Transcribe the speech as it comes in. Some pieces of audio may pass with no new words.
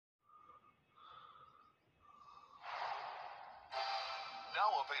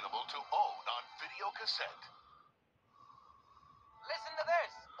available to own on video cassette. Listen to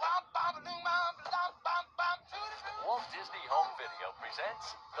this. Walt Disney Home Video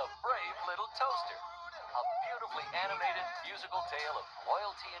presents The Brave Little Toaster, a beautifully animated musical tale of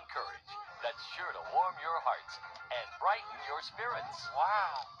loyalty and courage that's sure to warm your hearts and brighten your spirits.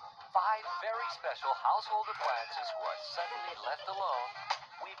 Wow. 5 very special household appliances who are suddenly left alone.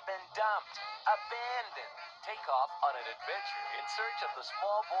 We've been dumped, abandoned, take off on an adventure in search of the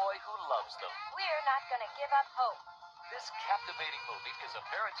small boy who loves them. We're not going to give up hope. This captivating movie is a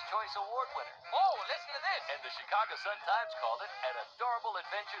Parents' Choice Award winner. Oh, listen to this. And the Chicago Sun-Times called it an adorable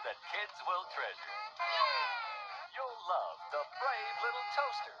adventure that kids will treasure. You'll love The Brave Little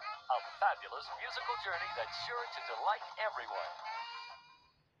Toaster, a fabulous musical journey that's sure to delight everyone.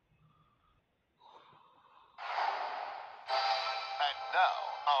 And now,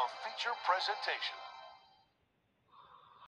 our feature presentation.